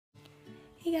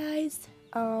Hey guys,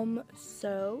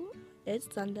 so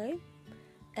it's Sunday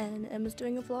and Emma's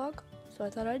doing a vlog, so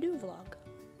I thought I'd do a vlog.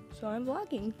 So I'm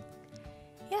vlogging.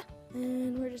 Yeah,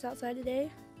 and we're just outside today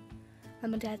at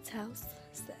my dad's house,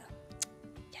 so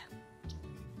yeah.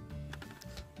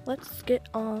 Let's get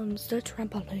on the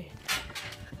trampoline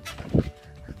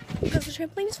because the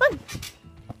trampoline is fun.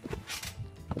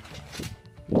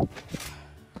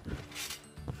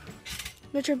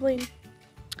 The trampoline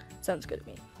sounds good to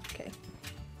me. Okay.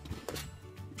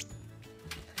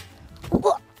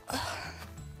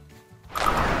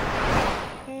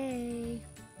 Hey.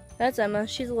 That's Emma.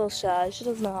 She's a little shy. She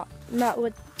does not know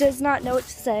what to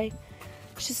say.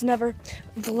 She's never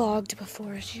vlogged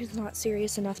before. She's not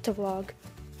serious enough to vlog.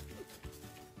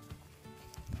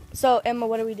 So Emma,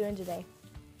 what are we doing today?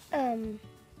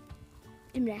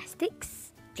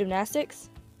 Gymnastics. Gymnastics?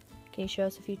 Can you show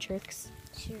us a few tricks?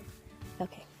 Sure.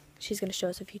 Okay. She's gonna show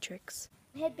us a few tricks.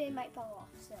 Headband might fall off,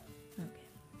 so. Okay.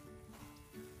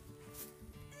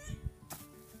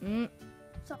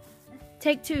 So.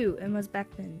 Take two. Emma's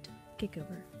back bend. Kick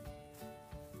over.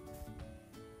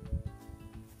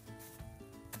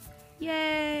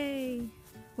 Yay!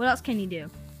 What else can you do?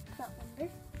 Front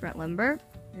limber. Front limber.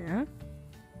 Yeah.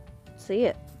 See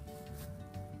it.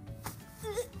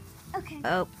 Okay.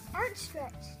 Oh, Aren't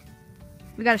stretched.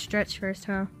 we gotta stretch first,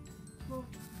 huh? Well,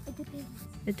 it depends.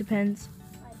 It depends.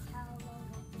 Like how long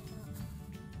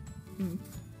I've been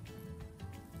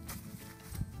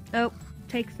Oh, up.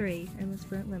 take three. Emma's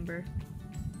front limber.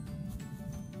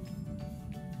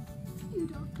 You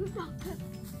don't do that.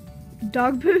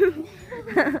 Dog poo.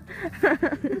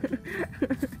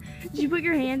 Did you put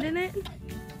your hand in it?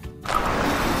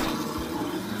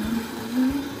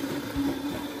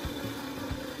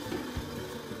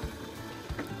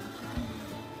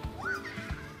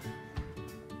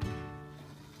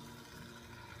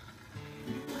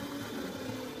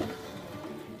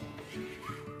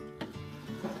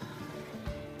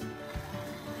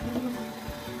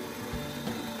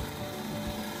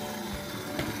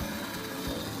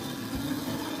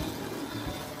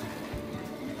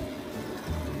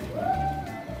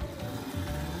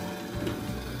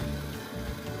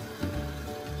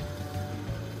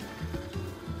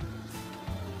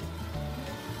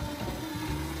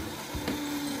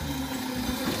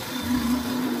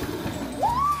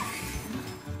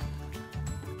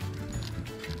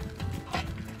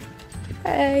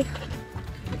 Hey,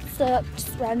 what's up?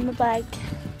 Just riding my bike.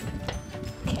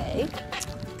 Okay.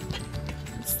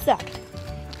 So,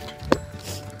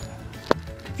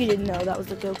 if you didn't know, that was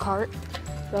the go-kart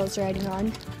that I was riding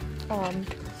on.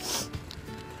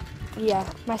 Yeah,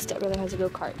 my stepbrother has a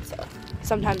go-kart, so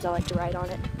sometimes I like to ride on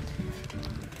it.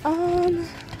 Ooh,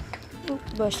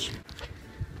 bush.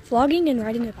 Vlogging and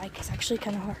riding a bike is actually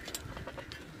kind of hard.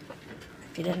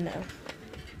 If you didn't know.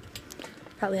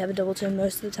 Probably have a double chin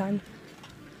most of the time.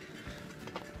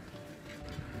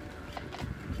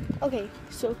 Okay,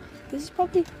 so this is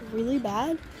probably really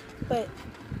bad, but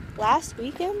last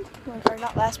weekend, or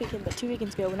not last weekend, but 2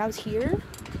 weekends ago, when I was here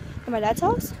at my dad's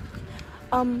house,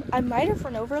 I might have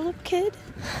run over a little kid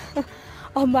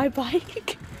on my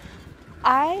bike.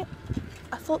 I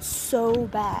felt so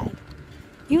bad.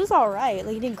 He was alright,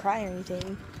 like he didn't cry or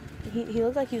anything. He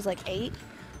looked like he was like 8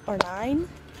 or 9.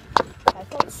 I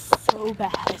felt so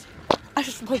bad. I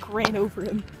just like ran over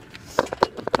him.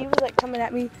 He was like coming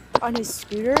at me on his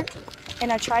scooter,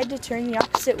 and I tried to turn the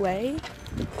opposite way,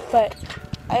 but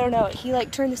I don't know, he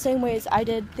like turned the same way as I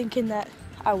did, thinking that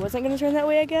I wasn't gonna turn that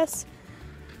way, I guess.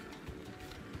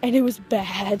 And it was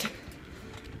bad.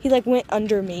 He like went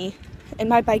under me, and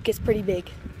my bike is pretty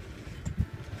big.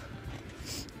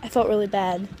 I felt really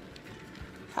bad.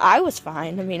 I was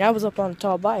fine. I mean, I was up on a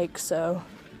tall bike, so,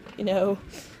 you know.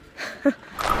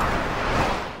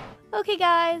 Okay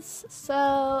guys,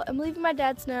 so I'm leaving my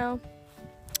dad's now.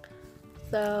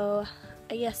 So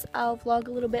I guess I'll vlog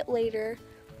a little bit later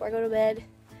before I go to bed.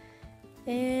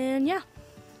 And yeah,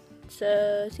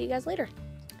 so see you guys later.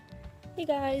 Hey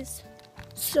guys,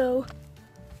 so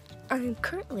I'm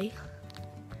currently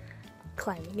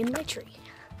climbing in my tree.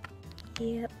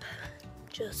 Yep,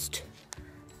 just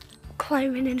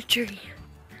climbing in a tree.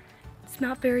 It's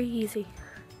not very easy.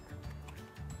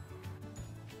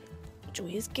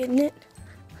 Joy's getting it.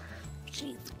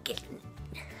 She's getting it.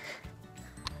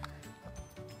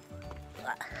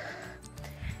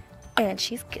 And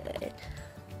she's good.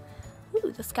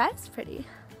 Ooh, the sky's pretty.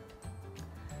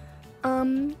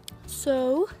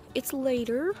 So it's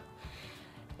later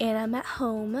and I'm at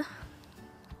home.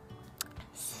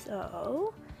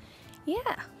 So,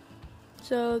 yeah.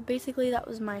 So basically that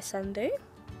was my Sunday.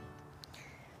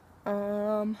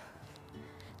 It's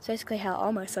basically how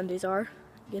all my Sundays are.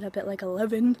 get up at like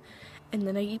 11, and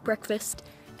then I eat breakfast,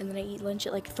 and then I eat lunch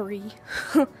at like 3.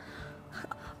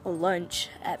 Lunch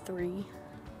at 3.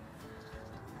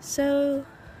 So,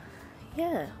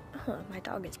 yeah. Oh, my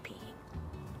dog is peeing.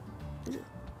 Ugh.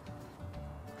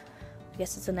 I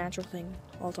guess it's a natural thing.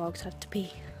 All dogs have to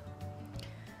pee.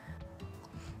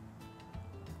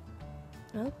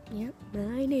 Oh, yep,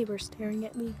 my neighbor's staring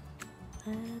at me.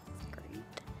 That's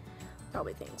great.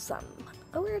 Probably thinks I'm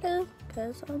a weirdo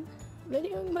because I'm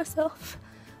videoing myself.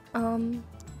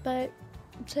 But,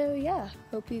 so yeah,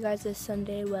 hope you guys' this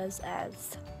Sunday was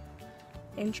as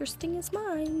interesting as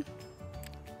mine.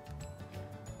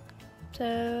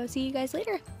 So, see you guys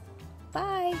later.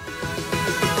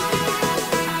 Bye!